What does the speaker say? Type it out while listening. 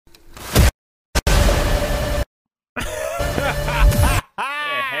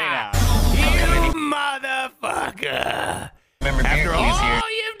America. Remember, After Beer Keys all here.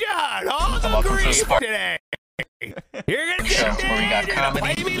 you've done, all the Welcome to grief Spark today, you're gonna Show, sit where we got there and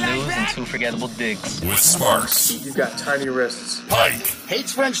comedy, play me news, like and that? two forgettable digs. With Sparks, You've got tiny wrists. Pike,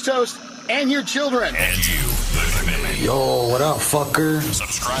 Hates French toast and your children. and you, the committee. Yo, what up, fucker?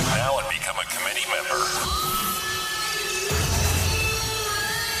 Subscribe now and become a committee member.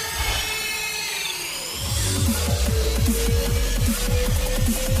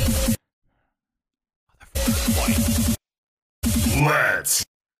 Let's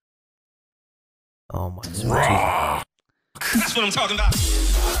Oh my rock. That's what I'm talking about.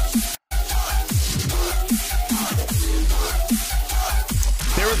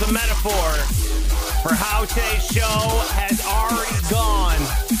 There was a metaphor for how today's show has already gone.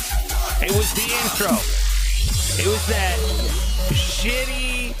 It was the intro. It was that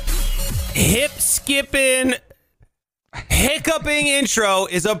shitty, hip-skipping, hiccuping intro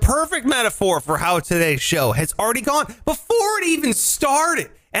is a perfect metaphor for how today's show has already gone before it even started.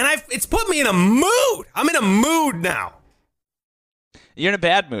 And it's put me in a mood. I'm in a mood now. You're in a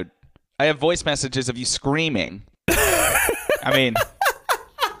bad mood. I have voice messages of you screaming. I mean,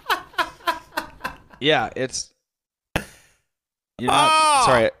 yeah, it's. You're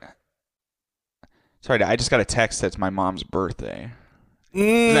not, sorry. I just got a text that's my mom's birthday.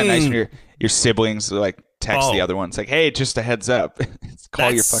 Isn't that nice when your siblings like text the other ones like, "Hey, just a heads up,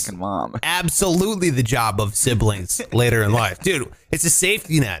 call your fucking mom." Absolutely the job of siblings later in life. Dude, it's a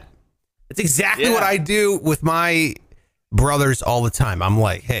safety net. It's exactly what I do with my brothers all the time. I'm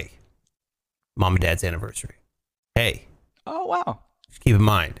like, hey, mom and dad's anniversary. Hey. Oh, wow. Just keep in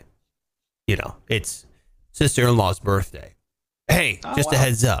mind, it's sister-in-law's birthday. Hey, a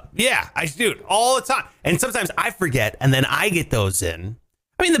heads up. Yeah, I do it all the time. And sometimes I forget, and then I get those in.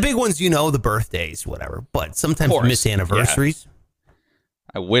 I mean, the big ones, the birthdays, whatever. But sometimes you miss anniversaries. Yeah.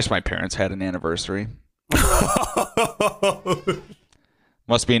 I wish my parents had an anniversary.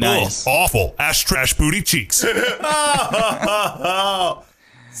 Must be nice. Oh, awful. Ash trash booty cheeks.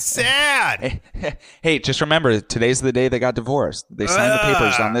 Sad. Hey, just remember, today's the day they got divorced. They signed the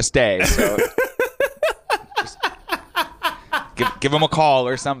papers on this day. So just give them a call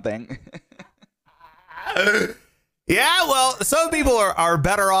or something. Yeah, well, some people are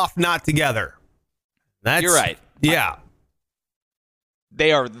better off not together. You're right. Yeah.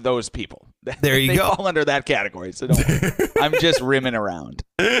 They are those people. There you they go. fall under that category. So don't. I'm just rimming around.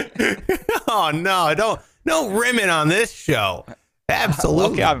 Oh, no, no rimming on this show.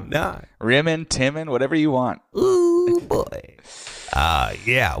 Absolutely not. Rimming, Timming, whatever you want. Ooh, boy.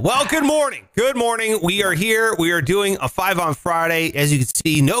 Yeah. Well, good morning. Good morning. We are here. We are doing a 5 on Friday. As you can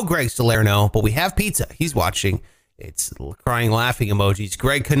see, no Greg Salerno, but we have pizza. He's watching. It's crying, laughing emojis.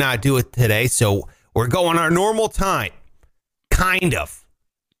 Greg could not do it today, so we're going our normal time. Kind of.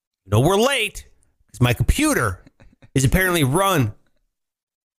 We're late because my computer is apparently run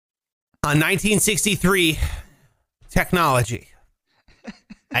on 1963 technology.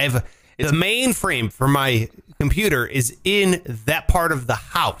 I have the mainframe for my computer is in that part of the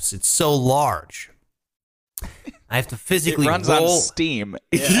house. It's so large. I have to physically it runs roll. on Steam.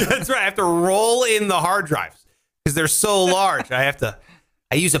 Yeah. That's right. I have to roll in the hard drives because they're so large. I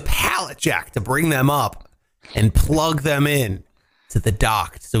use a pallet jack to bring them up and plug them in to the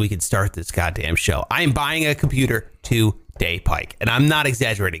dock so we can start this goddamn show. I am buying a computer today, Pike, and I'm not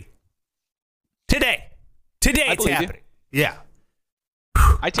exaggerating. Today it's happening. Yeah.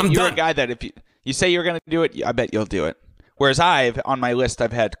 I think you're a guy that if you say you're going to do it, I bet you'll do it. Whereas on my list,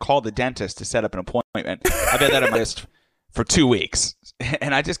 I've had call the dentist to set up an appointment. I've had that on my list for 2 weeks.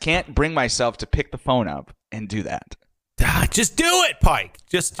 And I just can't bring myself to pick the phone up and do that. Just do it, Pike.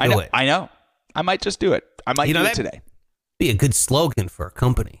 Just do it. I know. I might just do it. I might do it today. Be a good slogan for a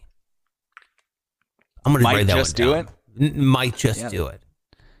company. I'm going to write that one down. Might just do it.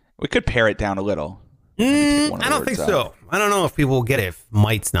 We could pare it down a little. I don't think so. I don't know if people will get it if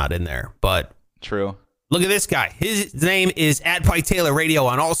might's not in there, but true. Look at this guy. His name is @PikeTaylorRadio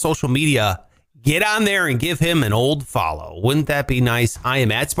on all social media. Get on there and give him an old follow. Wouldn't that be nice? I am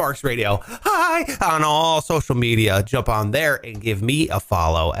 @SparksRadio. Hi on all social media. Jump on there and give me a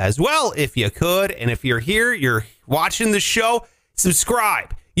follow as well if you could. And if you're here, you're watching the show,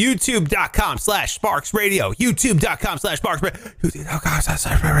 subscribe. YouTube.com/SparksRadio.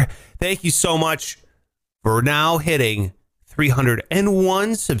 YouTube.com/SparksRadio. Thank you so much for now hitting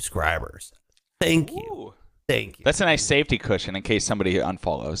 301 subscribers. Thank you. Ooh. Thank you. That's a nice safety cushion in case somebody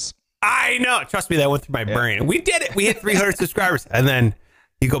unfollows. I know. Trust me, that went through my brain. We did it. We hit 300 subscribers. And then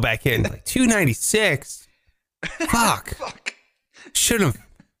you go back in like 296. Fuck. Should have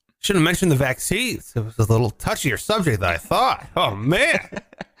mentioned the vaccines. It was a little touchier subject than I thought. Oh, man.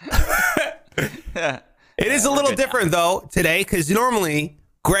 It is a little different, though, today, because normally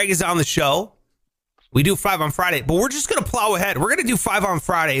Greg is on the show. We do 5 on Friday, but we're just going to plow ahead. We're going to do 5 on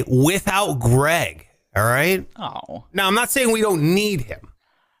Friday without Greg, all right? Oh. Now, I'm not saying we don't need him.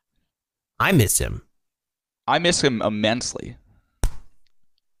 I miss him. I miss him immensely.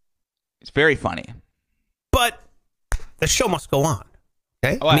 It's very funny. But the show must go on,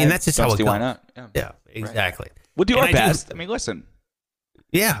 okay? Oh, I mean, that's just how it goes. Why not? Yeah, exactly. Right. We'll do And our best. I mean, listen.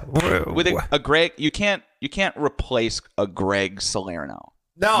 Yeah. With a Greg, you can't replace a Greg Salerno.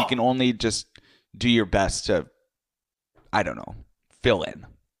 No. You can only just do your best to, I don't know, fill in.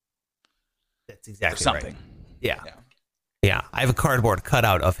 That's exactly something. Right. Yeah. I have a cardboard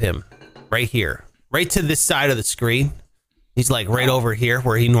cutout of him right here, right to this side of the screen. He's like right over here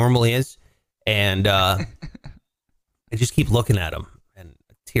where he normally is. And I just keep looking at him and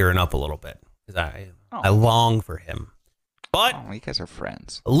tearing up a little bit because I long for him. But you guys are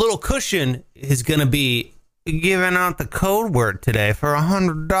friends. a little cushion is going to be giving out the code word today for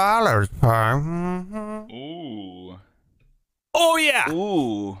 $100 per. Ooh. Oh, yeah.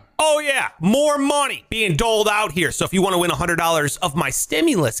 Ooh. Oh, yeah. More money being doled out here. So if you want to win $100 of my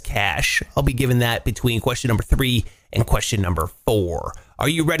stimulus cash, I'll be giving that between question number 3 and question number 4. Are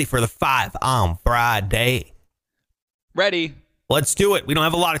you ready for the 5 on Friday? Ready. Let's do it. We don't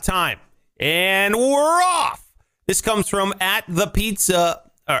have a lot of time. And we're off. This comes from at the _pizza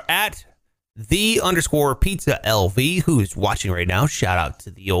LV, who's watching right now. Shout out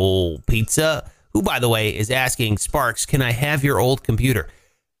to the old pizza, who, by the way, is asking Sparks, can I have your old computer?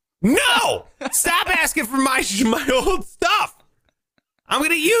 No! Stop asking for my old stuff. I'm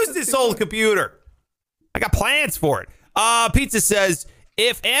going to use this old computer. I got plans for it. Pizza says,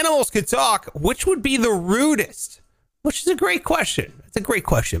 if animals could talk, which would be the rudest? Which is a great question. It's a great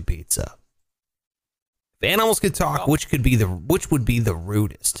question, Pizza. If animals could talk, which would be the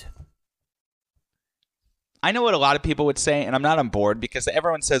rudest? I know what a lot of people would say, and I'm not on board because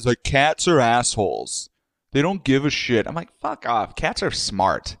everyone says, like, cats are assholes. They don't give a shit. I'm like, fuck off. Cats are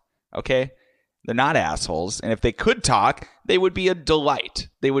smart, okay? They're not assholes. And if they could talk, they would be a delight.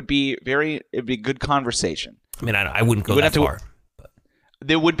 They would be it'd be good conversation. I mean, I wouldn't go that far. But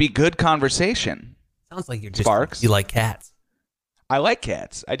there would be good conversation. Sounds like you're just, Sparks. You like cats. I like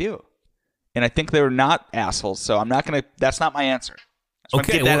cats. I do. And I think they're not assholes, so I'm not going to, that's not my answer. So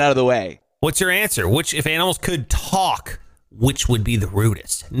Okay, get that out of the way. What's your answer? If animals could talk, which would be the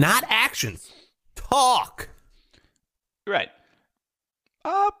rudest? Not actions. Talk. Right.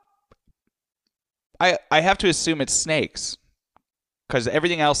 I have to assume it's snakes because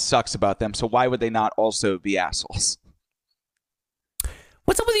everything else sucks about them. So why would they not also be assholes?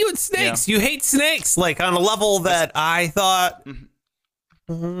 What's up with you and snakes? Yeah. You hate snakes, like on a level that I thought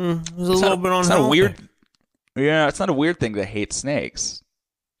was a little bit unhealthy. It's not a weird. Yeah, it's not a weird thing to hate snakes.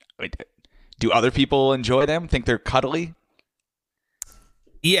 Do other people enjoy them? Think they're cuddly?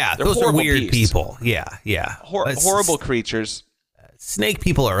 Yeah, they're those are weird beasts. people. Yeah. Horrible creatures. Snake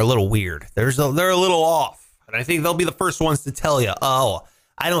people are a little weird. They're a little off. And I think they'll be the first ones to tell you, oh,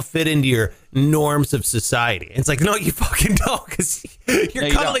 I don't fit into your norms of society. And it's like, no, you fucking don't, because you're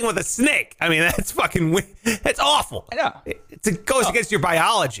cuddling with a snake. I mean, that's fucking that's awful. I know. It goes against your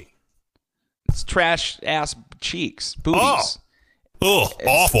biology. It's trash ass cheeks, booties. Ugh,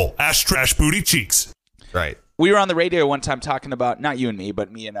 awful. Ass trash booty cheeks. Right. We were on the radio one time talking about, not you and me,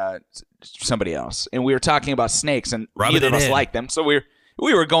 but me and somebody else. And we were talking about snakes, and neither of us like them. So we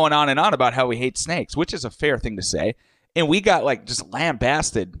were going on and on about how we hate snakes, which is a fair thing to say. And we got like just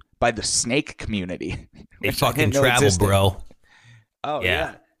lambasted by the snake community. They fucking travel, bro. Oh,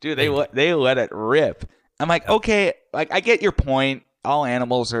 yeah. Dude, they let it rip. I'm like, okay, like I get your point. All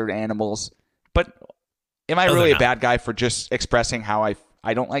animals are animals. But am I really a bad guy for just expressing how I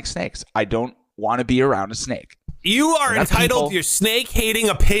don't like snakes? I don't want to be around a snake. You are entitled to your snake-hating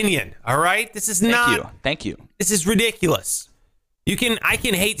opinion, all right? This is not... Thank you. This is ridiculous. I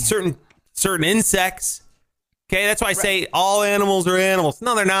can hate certain insects. Okay, that's why I say all animals are animals.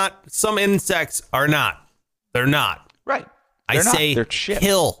 No, they're not. Some insects are not. They're not. Right. I say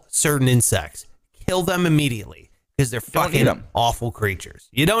kill certain insects. Kill them immediately because they're fucking awful creatures.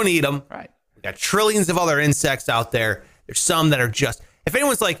 You don't eat them. Right. We got trillions of other insects out there. There's some that are just... If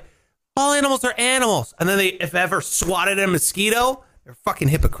anyone's like, all animals are animals, and then they, if ever, swatted a mosquito, they're a fucking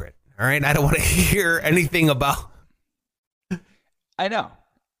hypocrite. All right? I don't want to hear anything about... I know.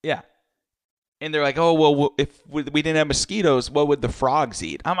 Yeah. And they're like, oh, well, if we didn't have mosquitoes, what would the frogs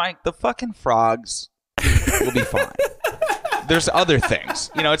eat? I'm like, the fucking frogs will be fine. There's other things.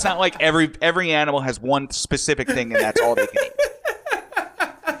 You know, it's not like every animal has one specific thing and that's all they can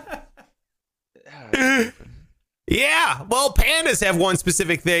eat. Yeah, well, pandas have one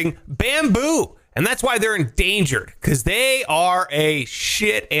specific thing. Bamboo. And that's why they're endangered, because they are a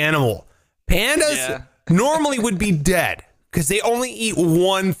shit animal. Pandas normally would be dead because they only eat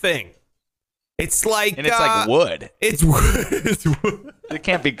one thing. It's like... And it's like wood. It's wood. It's wood. It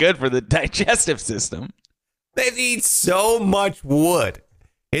can't be good for the digestive system. They eat so much wood.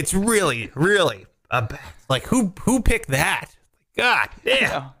 It's really, really... like, who picked that? God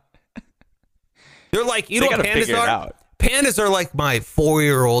damn. They're like, you know what pandas are? Pandas are like my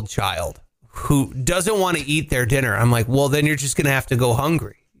 4-year-old child who doesn't want to eat their dinner. I'm like, well, then you're just going to have to go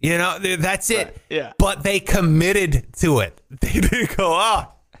hungry. You know, that's it. Right. Yeah. But they committed to it. They didn't go,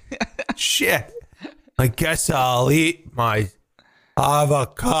 oh, shit. I guess I'll eat my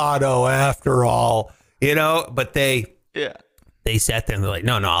avocado after all. You know, but they sat there and they're like,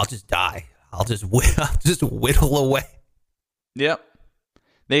 no, I'll just die. I'll just whittle away. Yep.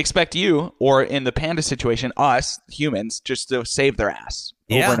 They expect you, or in the panda situation, us, humans, just to save their ass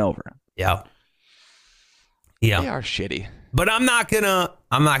over and over. Yeah. They are shitty. But I'm not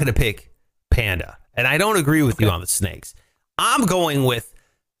gonna pick panda. And I don't agree with you on the snakes. I'm going with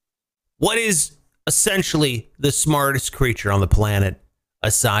what is essentially the smartest creature on the planet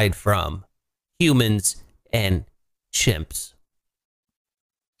aside from humans and chimps.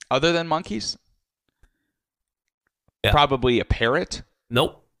 Other than monkeys? Yeah. Probably a parrot?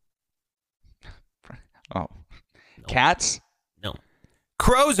 Nope. Oh. Nope. Cats? No.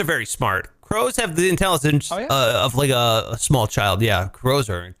 Crows are very smart. Crows have the intelligence of like a small child. Yeah, crows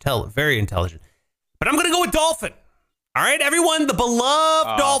are very intelligent. But I'm going to go with dolphin. All right, everyone, the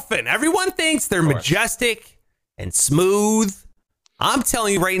beloved dolphin. Everyone thinks they're majestic and smooth. I'm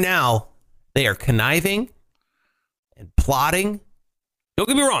telling you right now, they are conniving and plotting. Don't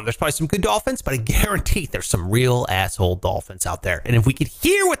get me wrong, there's probably some good dolphins, but I guarantee there's some real asshole dolphins out there. And if we could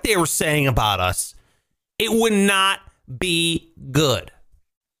hear what they were saying about us, it would not be good.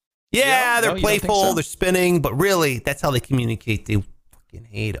 Yeah, they're playful, they're spinning, but really, that's how they communicate. They fucking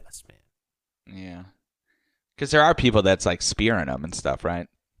hate us, man. Yeah. Because there are people that's like spearing them and stuff, right?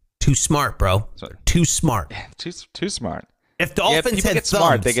 Too smart, bro. Too smart. Too smart. If dolphins had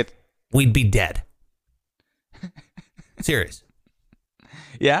thumbs, we'd be dead. Serious.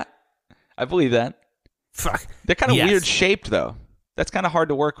 Yeah, I believe that. Fuck. They're kind of weird shaped, though. That's kind of hard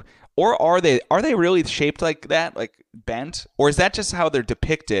to work. Or are they really shaped like that, like bent? Or is that just how they're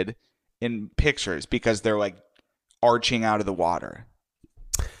depicted in pictures because they're like arching out of the water?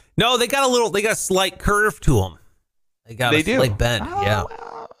 No, they got a slight curve to them. They got a slight bend. Yeah.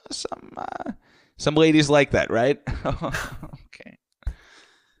 Well, some ladies like that, right? Okay.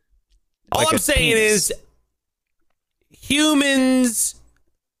 All I'm saying is humans,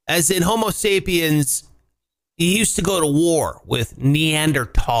 as in Homo sapiens, used to go to war with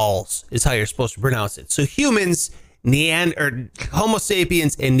Neanderthals, is how you're supposed to pronounce it. So humans, Homo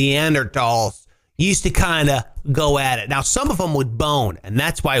sapiens and Neanderthals used to kind of go at it. Now, some of them would bone, and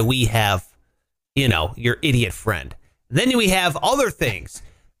that's why we have, your idiot friend. Then we have other things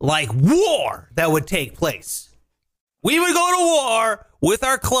like war that would take place. We would go to war with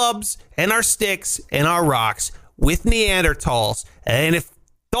our clubs and our sticks and our rocks with Neanderthals, and if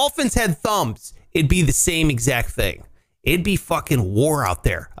dolphins had thumbs, it'd be the same exact thing. It'd be fucking war out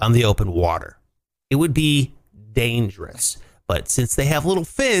there on the open water. It would be dangerous. But since they have little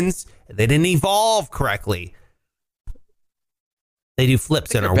fins, they didn't evolve correctly. They do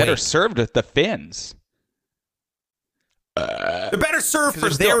flips in our way. They're better served with the fins. They're better served for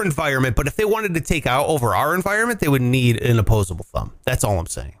their environment, but if they wanted to take out over our environment, they would need an opposable thumb. That's all I'm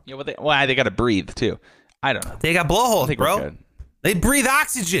saying. Yeah, well, they got to breathe too. I don't know. They got blowholes, bro. They breathe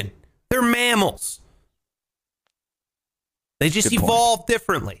oxygen. They're mammals. They just evolved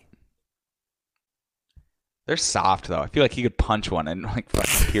differently. They're soft, though. I feel like you could punch one and like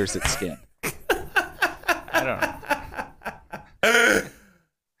fucking pierce its skin. I don't know.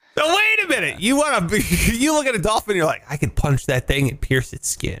 So wait a minute. You look at a dolphin, you're like, I could punch that thing and pierce its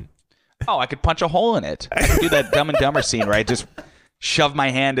skin. Oh, I could punch a hole in it. I could do that Dumb and Dumber scene, right? Just shove my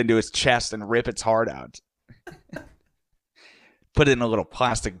hand into its chest and rip its heart out. Put it in a little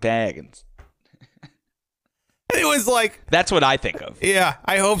plastic bag and it was like, that's what I think of. Yeah,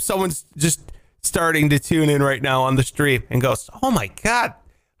 I hope someone's just starting to tune in right now on the stream and goes, oh my God,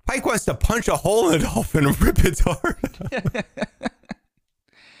 Pike wants to punch a hole in a dolphin and rip its heart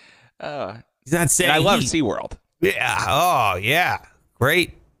out. He's not saying. I love SeaWorld. Yeah. Oh, yeah.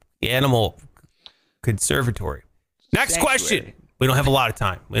 Great animal conservatory. Next question. We don't have a lot of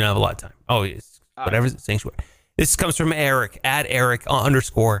time. Oh, yes. Whatever. Sanctuary. This comes from Eric at Eric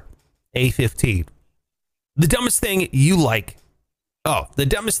 _A15. The dumbest thing you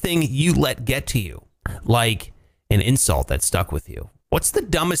let get to you, like an insult that stuck with you. What's the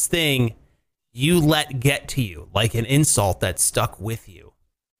dumbest thing you let get to you, like an insult that stuck with you?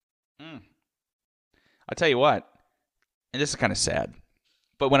 I'll tell you what, and this is kind of sad,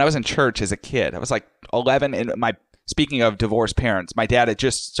 but when I was in church as a kid, I was like 11, and speaking of divorced parents, my dad had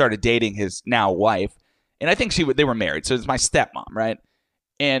just started dating his now wife, and I think they were married, so it was my stepmom, right?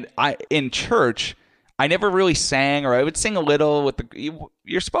 And in church, I never really sang, or I would sing a little with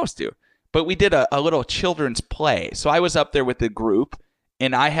you're supposed to, but we did a little children's play, so I was up there with the group,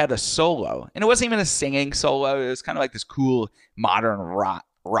 and I had a solo, and it wasn't even a singing solo. It was kind of like this cool modern rock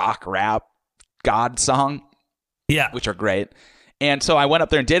rap God song, which are great. And so I went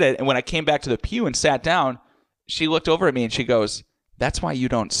up there and did it. And when I came back to the pew and sat down, she looked over at me and she goes, "That's why you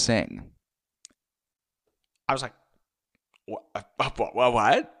don't sing." I was like,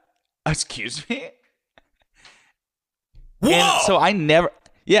 what? Excuse me? Whoa! And so I never,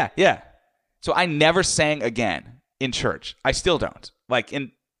 So I never sang again in church. I still don't.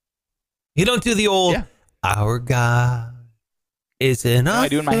 You don't do the old, our God is an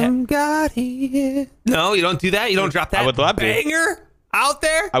awesome God he is. No, you don't do that? You don't drop that I would love banger out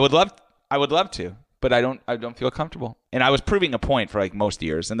there? I would love to, but I don't feel comfortable. And I was proving a point for most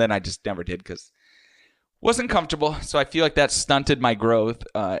years, and then I just never did because wasn't comfortable. So I feel like that stunted my growth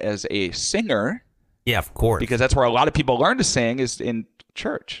as a singer. Yeah, of course. Because that's where a lot of people learn to sing is in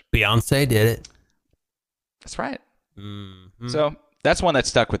church. Beyonce did it. That's right. Mm-hmm. So that's one that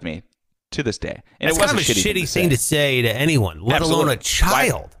stuck with me to this day. And that's it was kind of a shitty thing to say to anyone, let alone a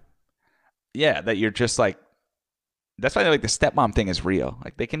child. That you're just that's why the stepmom thing is real.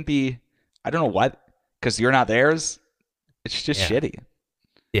 They can be, I don't know what, because you're not theirs. It's just shitty.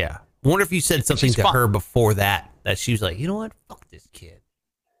 Yeah. I wonder if you said something to her before that she was like, you know what? Fuck this kid.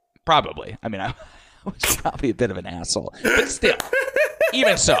 Probably. I mean, I was probably a bit of an asshole, but still,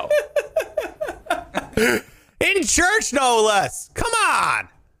 even so. In church, no less. Come on.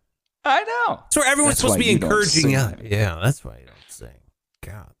 I know. That's where everyone's supposed to be encouraging you. Yeah, that's why you don't sing.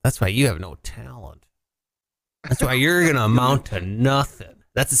 God, that's why you have no talent. That's why you're gonna amount to nothing.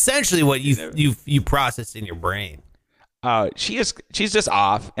 That's essentially what you process in your brain. She's just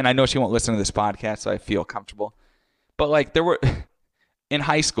off, and I know she won't listen to this podcast, so I feel comfortable. But there were in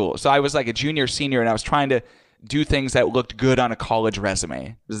high school, so I was a junior, senior, and I was trying to do things that looked good on a college resume.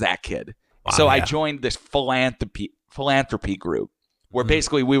 It was that kid. Wow, so I joined this philanthropy group. Where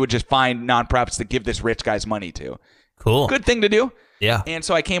basically we would just find nonprofits to give this rich guy's money to. Cool. Good thing to do. Yeah. And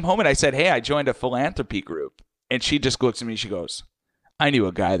so I came home and I said, hey, I joined a philanthropy group. And she just looks at me. She goes, I knew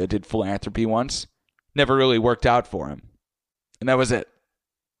a guy that did philanthropy once. Never really worked out for him. And that was it.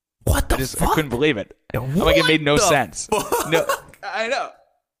 What the fuck? I couldn't believe it. It made no sense. No, I know.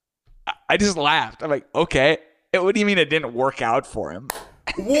 I just laughed. I'm like, okay. What do you mean it didn't work out for him?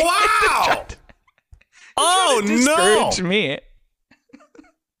 Wow. Oh, no. Discouraged me.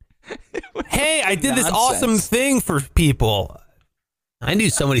 Hey, I did this awesome thing for people. I knew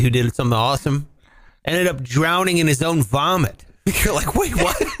somebody who did something awesome. Ended up drowning in his own vomit. You're like, wait,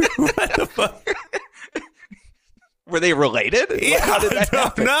 what? What the fuck? Were they related? Yeah, how did that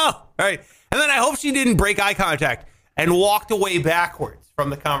happen? No. All right. And then I hope she didn't break eye contact and walked away backwards from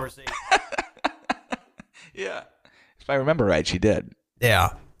the conversation. Yeah. If I remember right, she did. Yeah,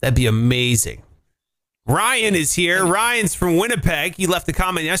 that'd be amazing. Ryan is here. Ryan's from Winnipeg. He left a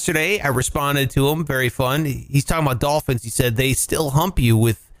comment yesterday. I responded to him. Very fun. He's talking about dolphins. He said they still hump you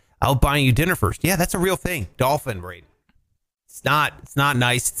without buying you dinner first. Yeah, that's a real thing. Dolphin raid. It's not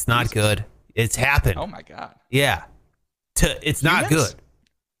nice. It's not good. It's happened. Oh my God. Yeah. It's not good.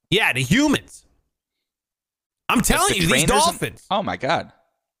 Yeah, to humans. I'm telling you, these dolphins. Oh my God.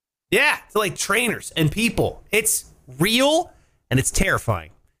 Yeah, it's like trainers and people. It's real and it's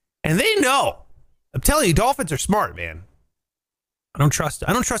terrifying. And they know. I'm telling you, dolphins are smart, man. I don't trust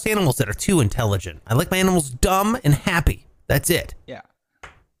animals that are too intelligent. I like my animals dumb and happy. That's it. Yeah.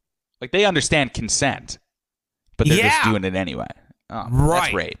 They understand consent, but they're just doing it anyway. Oh, right.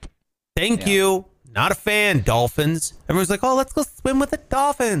 That's rape. Thank you. Not a fan, dolphins. Everyone's like, oh, let's go swim with the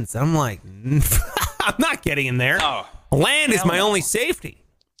dolphins. I'm like, I'm not getting in there. Oh, land is my only safety.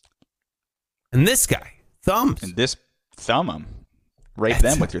 And this guy, thumbs. And this thumb them. Rape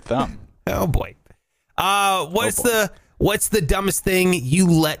them with your thumb. Oh, boy. What's the dumbest thing you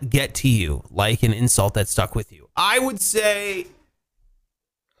let get to you, like an insult that stuck with you? I would say,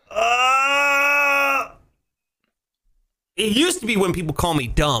 it used to be when people call me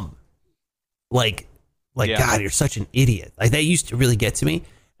dumb, God, you're such an idiot. Like that used to really get to me,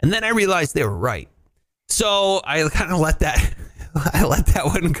 and then I realized they were right. So I kind of let that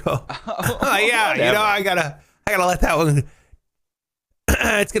one go. I gotta let that one.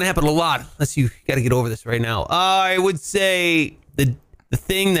 It's gonna happen a lot unless you got to get over this right now. I would say the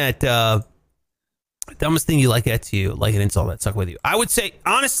thing that dumbest thing you like that to you, like an insult that stuck with you. I would say,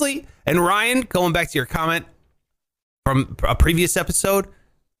 honestly, and Ryan, going back to your comment from a previous episode,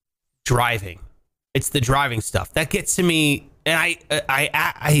 driving. It's the driving stuff that gets to me, and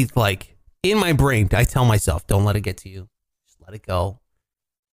I like in my brain, I tell myself, don't let it get to you. Just let it go.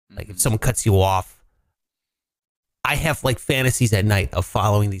 Like if someone cuts you off, I have like fantasies at night of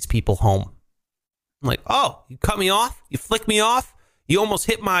following these people home. I'm like, oh, you cut me off? You flick me off? You almost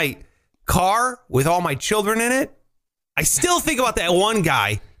hit my car with all my children in it? I still think about that one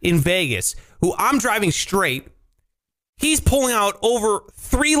guy in Vegas who I'm driving straight. He's pulling out over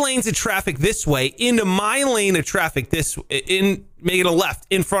 3 lanes of traffic this way into my lane of traffic making a left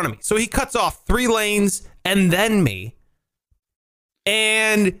in front of me. So he cuts off 3 lanes and then me.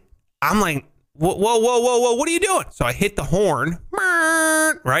 And I'm like, whoa, what are you doing? So I hit the horn,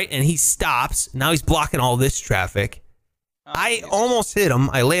 right? And he stops. Now he's blocking all this traffic. I almost hit him.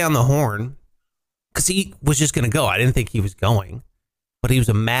 I lay on the horn because he was just going to go. I didn't think he was going, but he was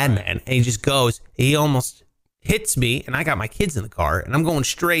a madman. And he just goes. He almost hits me, and I got my kids in the car, and I'm going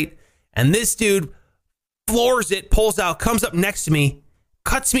straight. And this dude floors it, pulls out, comes up next to me,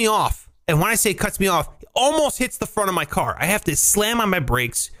 cuts me off. And when I say cuts me off, almost hits the front of my car. I have to slam on my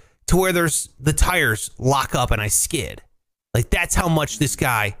brakes to where the tires lock up and I skid. Like, that's how much this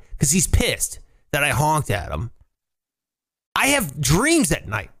guy, because he's pissed that I honked at him. I have dreams at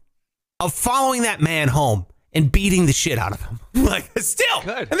night of following that man home and beating the shit out of him. Like, still.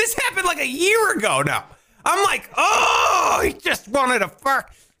 Good. And this happened like a year ago now. I'm like, oh, he just wanted to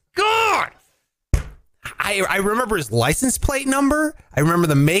fuck. God. I remember his license plate number. I remember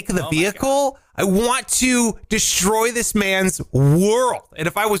the make of the vehicle. I want to destroy this man's world. And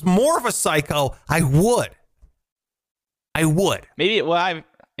if I was more of a psycho, I would. Maybe,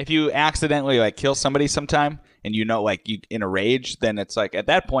 if you accidentally like kill somebody sometime and you know, like you in a rage, then it's like at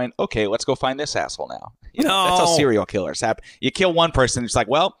that point, okay, let's go find this asshole now. You know, that's how serial killers happen. You kill one person, it's like,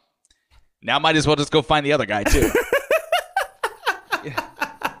 well, now might as well just go find the other guy too.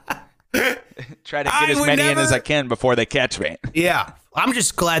 Try to get as many in as I can before they catch me. Yeah, I'm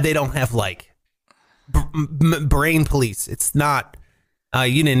just glad they don't have like brain police. It's not.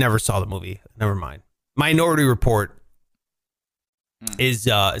 You never saw the movie. Never mind. Minority Report is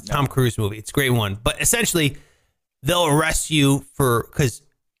a Tom Cruise movie. It's a great one. But essentially, they'll arrest you because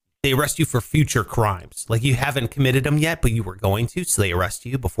they arrest you for future crimes. Like you haven't committed them yet, but you were going to. So they arrest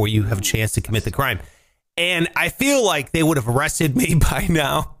you before you have a chance to commit the crime. And I feel like they would have arrested me by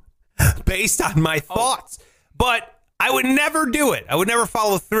now based on my thoughts. But I would never do it. I would never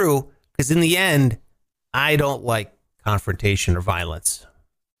follow through because in the end, I don't like confrontation or violence.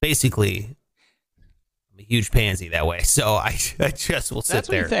 Basically, I'm a huge pansy that way. So I just will sit That's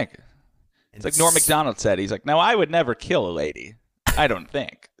there. What you think. It's like Norm Macdonald said. He's like, no, I would never kill a lady. I don't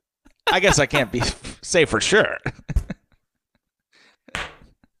think. I guess I can't say for sure.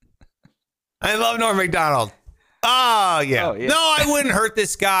 I love Norm Macdonald. Oh, yeah. No, I wouldn't hurt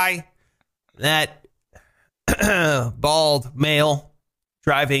this guy. That bald male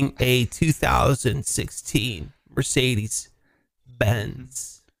driving a 2016 Mercedes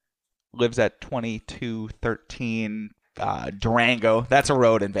Benz. Lives at 2213 Durango. That's a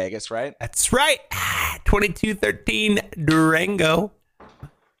road in Vegas, right? That's right. 2213 Durango.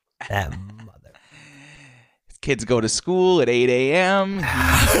 That mother. His kids go to school at 8 a.m.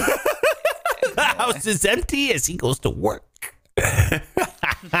 The house is empty as he goes to work. Yeah,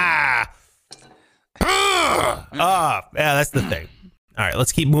 that's the thing. All right,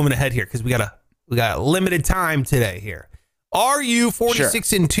 let's keep moving ahead here because we got limited time today here. Are you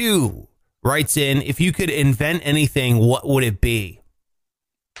 46 and 2 writes in, if you could invent anything, what would it be?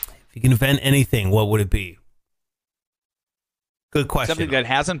 If you can invent anything, what would it be? Good question. Something that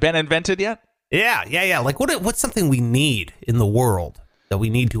hasn't been invented yet? Yeah. Like what's something we need in the world that we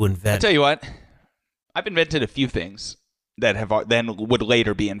need to invent? I'll tell you what. I've invented a few things that would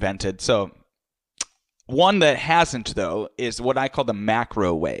later be invented. So one that hasn't, though, is what I call the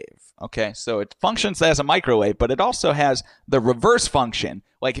macrowave. Okay, so it functions as a microwave, but it also has the reverse function.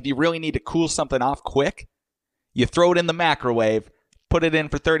 Like if you really need to cool something off quick, you throw it in the microwave, put it in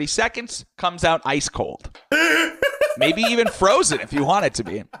for 30 seconds, comes out ice cold. Maybe even frozen if you want it to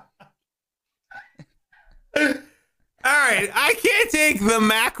be. All right, I can't take the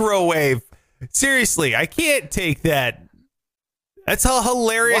macrowave. Seriously, I can't take that. That's how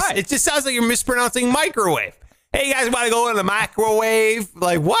hilarious. Why? It just sounds like you're mispronouncing microwave. Hey, you guys want to go in the microwave?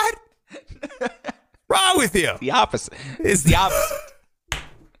 Like, what? Wrong with you? The opposite. It's the opposite.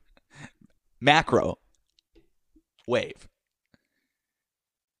 Macro wave.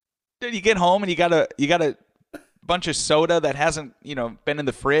 Dude, you get home and you got a bunch of soda that hasn't, been in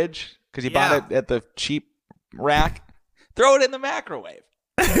the fridge because you bought it at the cheap rack. Throw it in the microwave.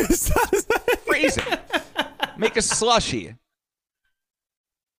 Freeze it. Make a slushy.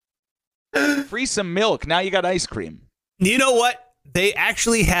 Freeze some milk. Now you got ice cream. You know what? They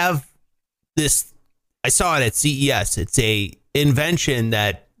actually have this. I saw it at CES. It's a invention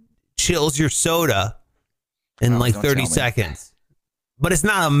that chills your soda in like 30 seconds. But it's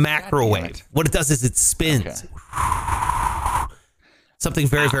not a microwave. What it does is it spins. Okay. Something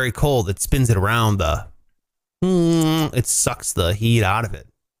very, very cold. It spins it around it sucks the heat out of it.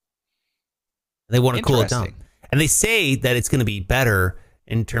 They want to cool it down. And they say that it's going to be better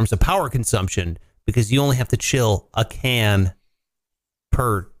in terms of power consumption because you only have to chill a can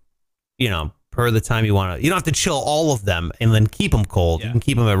per the time you want to. You don't have to chill all of them and then keep them cold. Yeah. You can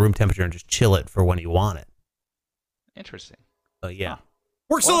keep them at room temperature and just chill it for when you want it. Interesting. But yeah.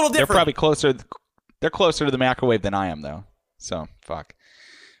 Works a little different. They're probably closer. They're closer to the microwave than I am, though. So, fuck.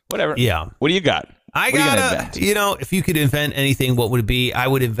 Whatever. Yeah. What do you got? I got if you could invent anything, what would it be? I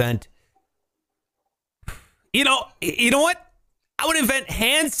would invent, you know what? I would invent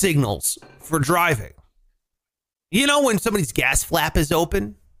hand signals for driving. You know, when somebody's gas flap is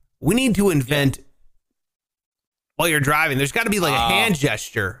open, we need to invent while you're driving. There's got to be like a hand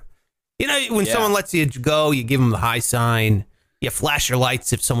gesture. You know, when someone lets you go, you give them the high sign. You flash your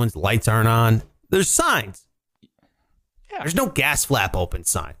lights if someone's lights aren't on. There's signs. Yeah. There's no gas flap open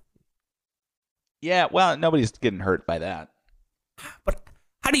sign. Yeah, well, nobody's getting hurt by that. But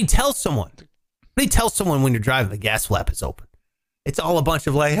how do you tell someone? How do you tell someone when you're driving the gas flap is open? It's all a bunch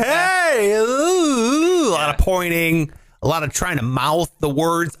of like, hey, ooh, a lot of pointing, a lot of trying to mouth the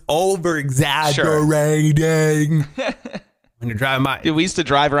words over exaggerating. Sure. When you're driving by. Dude, we used to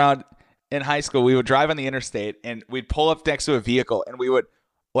drive around in high school. We would drive on the interstate and we'd pull up next to a vehicle and we would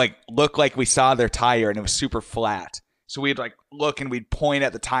like look like we saw their tire and it was super flat. So we'd like look and we'd point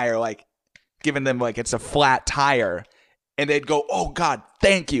at the tire like giving them like it's a flat tire and they'd go, oh God,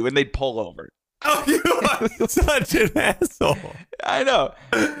 thank you. And they'd pull over. Oh, you are such an asshole. I know.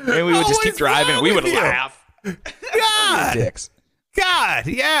 And we would just keep driving. We would laugh. God. Dicks. God,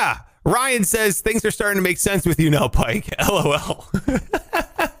 yeah. Ryan says things are starting to make sense with you now, Pike. LOL.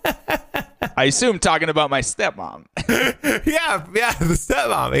 I assume talking about my stepmom. yeah, the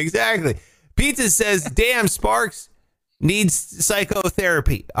stepmom. Exactly. Pizza says, damn, Sparks needs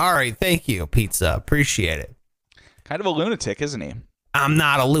psychotherapy. All right, thank you, Pizza. Appreciate it. Kind of a lunatic, isn't he? I'm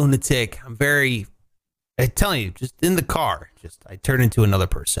not a lunatic. I'm telling you, just in the car, I turn into another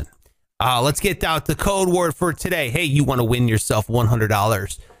person. Let's get out the code word for today. Hey, you want to win yourself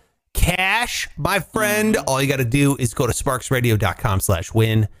 $100 cash, my friend? All you got to do is go to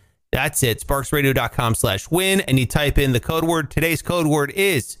sparksradio.com/win. That's it, sparksradio.com/win, and you type in the code word. Today's code word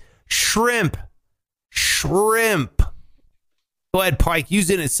is shrimp. Shrimp. Go ahead, Pike. Use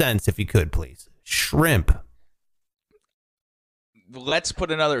it in a sentence if you could, please. Shrimp. Let's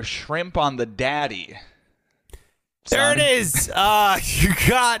put another shrimp on the daddy. There it is. You got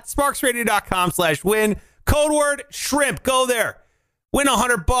sparksradio.com/win. Code word shrimp. Go there. Win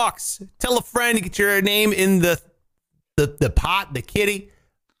 $100. Tell a friend. You get your name in the pot, the kitty.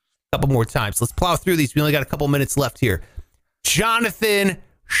 A couple more times. Let's plow through these. We only got a couple minutes left here. Jonathan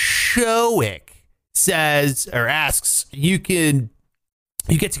Showick says or asks, you get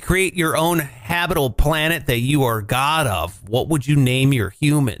to create your own habitable planet that you are god of. What would you name your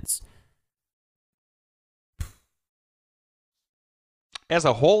humans? As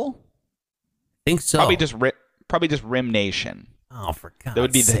a whole? I think so. Probably just Rim Nation. Oh, for God's sake. That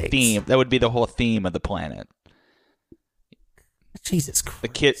would be the theme. That would be the whole theme of the planet. Jesus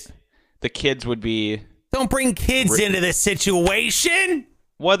Christ. The kids would be... Don't bring kids into this situation.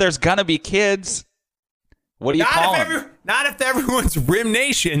 Well, there's gonna be kids. What do you call them? Not if everyone's Rim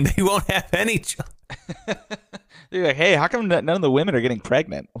Nation. They won't have any children. They're like, hey, how come none of the women are getting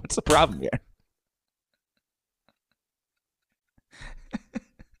pregnant? What's the problem here?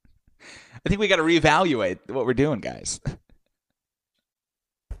 I think we got to reevaluate what we're doing, guys.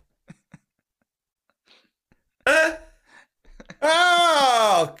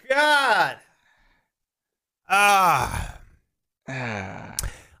 Oh, God. I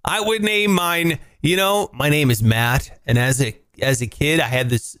would name mine, my name is Matt. And as a kid, I had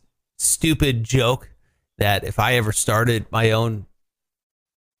this stupid joke that if I ever started my own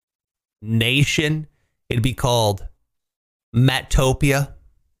nation, it'd be called Mattopia.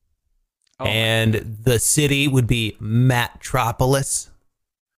 Oh. And the city would be Mattropolis.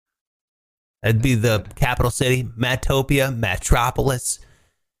 That'd be the capital city, Mattopia, Mattropolis.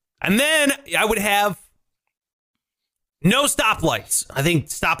 And then I would have no stoplights. I think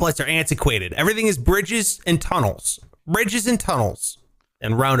stoplights are antiquated. Everything is bridges and tunnels. Bridges and tunnels.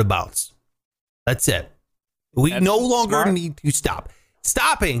 and roundabouts. That's it. We That's no longer smart. need to stop.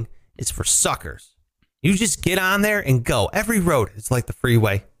 Stopping is for suckers. You just get on there and go. Every road is like the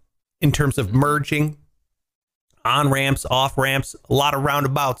freeway in terms of merging, on ramps, off ramps, a lot of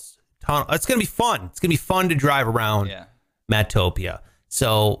roundabouts. It's going to be fun. It's going to be fun to drive around Mattopia.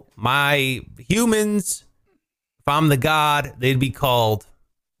 So my humans, if I'm the god, they'd be called,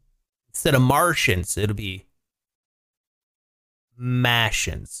 instead of Martians, it'll be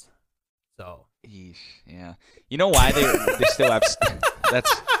Mashins. So Yeesh, yeah. You know why they still have?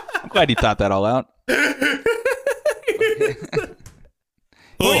 I'm glad you thought that all out.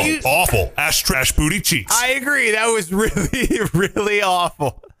 Oh, awful. Ass trash booty cheeks. I agree. That was really, really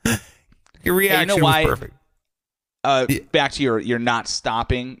awful. Your reaction you know why, was perfect. Back to you're not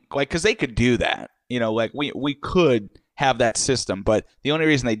stopping, like, because they could do that. You know, like we could have that system, but the only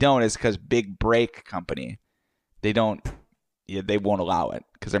reason they don't is because Big Brake Company, they won't allow it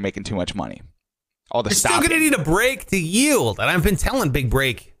because they're making too much money. All the You're still going to need a brake to yield. And I've been telling Big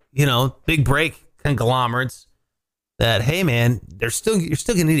Brake conglomerates that, hey, man, you're still going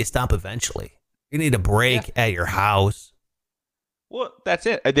to need to stop eventually. You need a brake at your house. Well, that's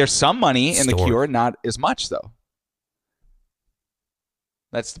it. There's some money in the cure, not as much, though.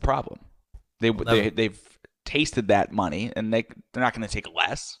 That's the problem. They've tasted that money, and they're not going to take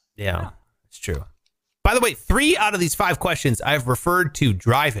less. Yeah, it's true. By the way, 3 out of these 5 questions I've referred to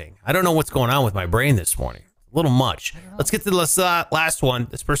driving. I don't know what's going on with my brain this morning. A little much. Let's get to this last one.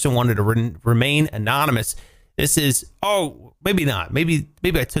 This person wanted to remain anonymous. This is, maybe not. Maybe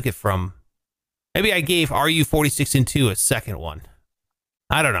I took it from, maybe I gave RU46 and 2 a second one.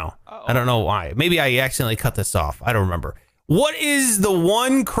 I don't know. I don't know why. Maybe I accidentally cut this off. I don't remember. What is the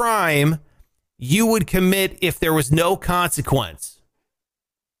one crime you would commit if there was no consequence?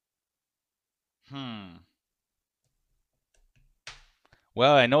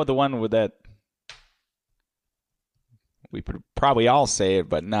 Well, I know the one with that. We could probably all say it,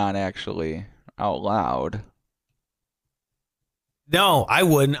 but not actually out loud. No, I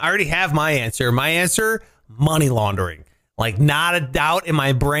wouldn't. I already have my answer. My answer, money laundering. Like, not a doubt in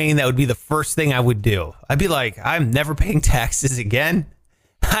my brain that would be the first thing I would do. I'd be like, I'm never paying taxes again.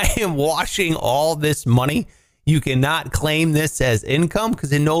 I am washing all this money. You cannot claim this as income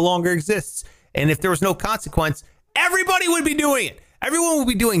because it no longer exists. And if there was no consequence, everybody would be doing it. Everyone would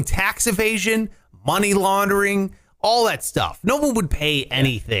be doing tax evasion, money laundering, all that stuff. No one would pay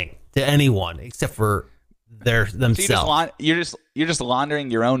anything to anyone except for themselves. So you're just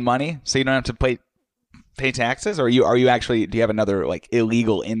laundering your own money, so you don't have to pay taxes, or do you have another like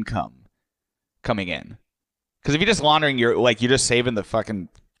illegal income coming in? Because if you're just laundering you're just saving the fucking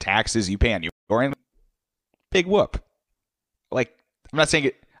taxes you pay on your income, big whoop. Like, I'm not saying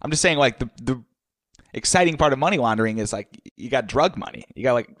it. I'm just saying, like, the exciting part of money laundering is, like, you got drug money. You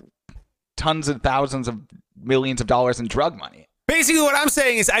got, like, tons and thousands of millions of dollars in drug money. Basically, what I'm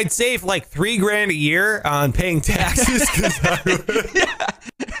saying is I'd save like $3,000 a year on paying taxes. That's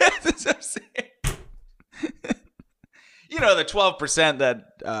what I'm saying. You know, the 12%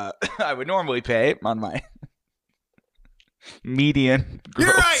 that I would normally pay on my median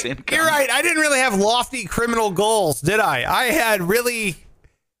gross income. You're right. I didn't really have lofty criminal goals, did I? I had really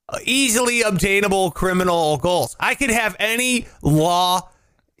easily obtainable criminal goals. I could have any law,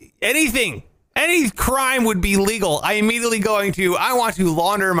 anything. Any crime would be legal. I immediately I want to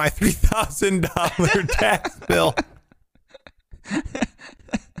launder my $3,000 tax bill.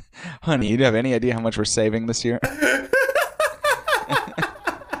 Honey, you have any idea how much we're saving this year?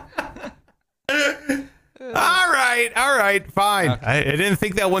 All right, fine. Okay. I didn't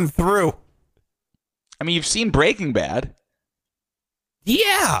think that one through. I mean, you've seen Breaking Bad.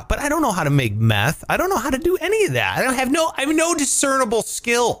 Yeah, but I don't know how to make meth. I don't know how to do any of that. I have no discernible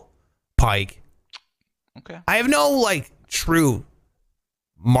skill, Pike. Okay. I have no like true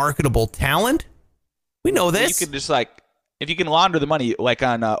marketable talent. We know this. You could just if you can launder the money, like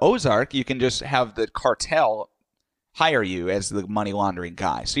on Ozark, you can just have the cartel hire you as the money laundering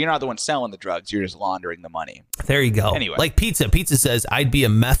guy. So you're not the one selling the drugs. You're just laundering the money. There you go. Anyway. Like Pizza. Pizza says, I'd be a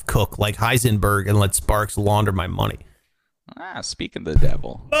meth cook like Heisenberg and let Sparks launder my money. Speaking of the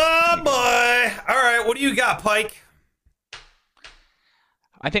devil. Oh, boy. All right. What do you got, Pike?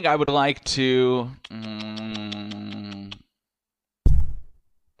 I think I would like to...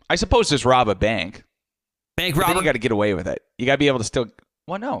 I suppose just rob a bank. Bank robber? robber? Then you got to get away with it. You got to be able to still...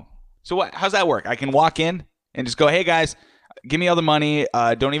 Well, no. So what? How's that work? I can walk in and just go, hey, guys, give me all the money.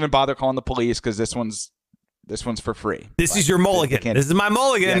 Don't even bother calling the police because this one's for free. This is your mulligan. This is my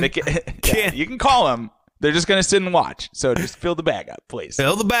mulligan. Yeah, you can call them. They're just going to sit and watch. So just fill the bag up, please.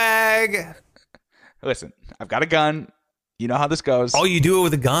 Fill the bag. Listen, I've got a gun. You know how this goes. Oh, you do it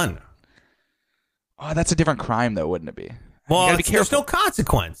with a gun. Oh, that's a different crime, though, wouldn't it be? Well, you gotta be there's careful. no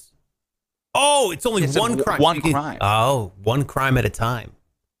consequence. Oh, it's only one crime. One crime. Oh, one crime at a time.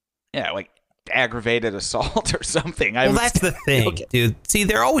 Yeah, like aggravated assault or something. Well, that's the thing, Okay. dude. See,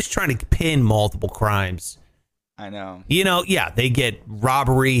 they're always trying to pin multiple crimes. I know. You know, yeah, they get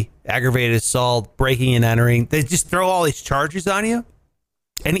robbery, aggravated assault, breaking and entering. They just throw all these charges on you,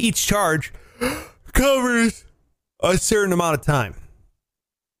 and each charge covers a certain amount of time.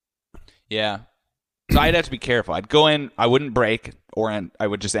 Yeah. So I'd have to be careful. I'd go in. I wouldn't break, I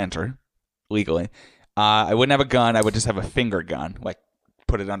would just enter legally. I wouldn't have a gun. I would just have a finger gun, like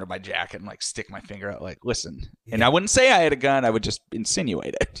put it under my jacket and like stick my finger out, like listen. Yeah. And I wouldn't say I had a gun. I would just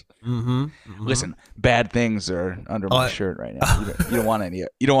insinuate it. Mm-hmm, mm-hmm. Listen, bad things are under my shirt right now. You don't want any.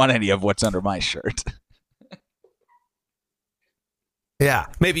 You don't want any of what's under my shirt. Yeah,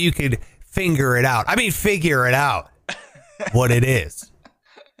 maybe you could figure it out. What it is.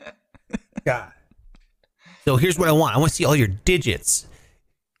 God. So here's what I want. I want to see all your digits.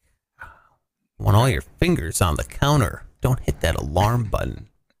 I want all your fingers on the counter. Don't hit that alarm button.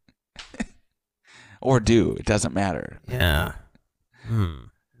 Or do. It doesn't matter. Yeah.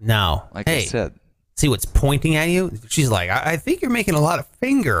 Now, like hey, I said. See what's pointing at you? She's like, I think you're making a lot of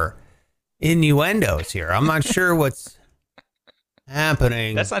finger innuendos here. I'm not sure what's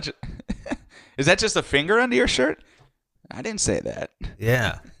happening. That's not just... Is that just a finger under your shirt? I didn't say that.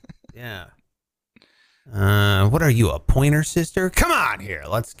 Yeah. Yeah. What are you, a pointer sister? Come on here.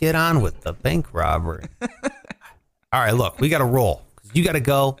 Let's get on with the bank robbery. All right, look, we got to roll. You got to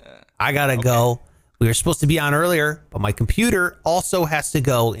go. I got to go. We were supposed to be on earlier, but my computer also has to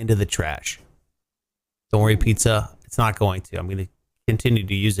go into the trash. Don't worry, Pizza. It's not going to. I'm going to continue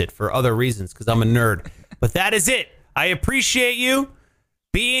to use it for other reasons because I'm a nerd. But that is it. I appreciate you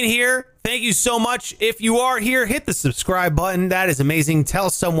being here. Thank you so much. If you are here, hit the subscribe button. That is amazing. Tell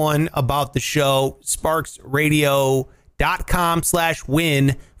someone about the show.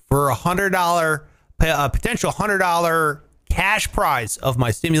 SparksRadio.com/win for a potential $100 cash prize of my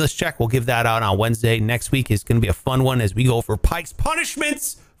stimulus check. We'll give that out on Wednesday. Next week is going to be a fun one as we go for Pike's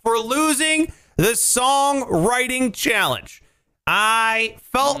punishments for losing the songwriting challenge. I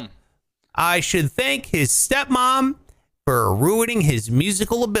felt I should thank his stepmom for ruining his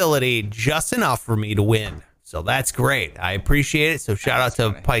musical ability just enough for me to win. So that's great. I appreciate it. So shout out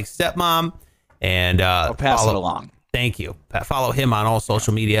to Pike's stepmom. And I'll pass it along. Thank you. Follow him on all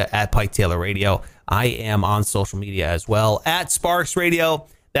social media at Pike Taylor Radio. I am on social media as well at Sparks Radio.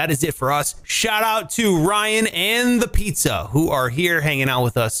 That is it for us. Shout out to Ryan and the Pizza who are here hanging out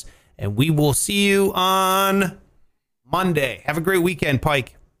with us. And we will see you on Monday. Have a great weekend,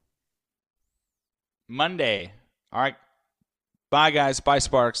 Pike. Monday. All right. Bye, guys. Bye,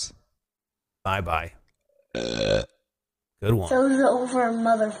 Sparks. Bye-bye. Good one. Show's over,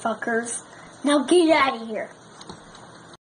 motherfuckers. Now get out of here.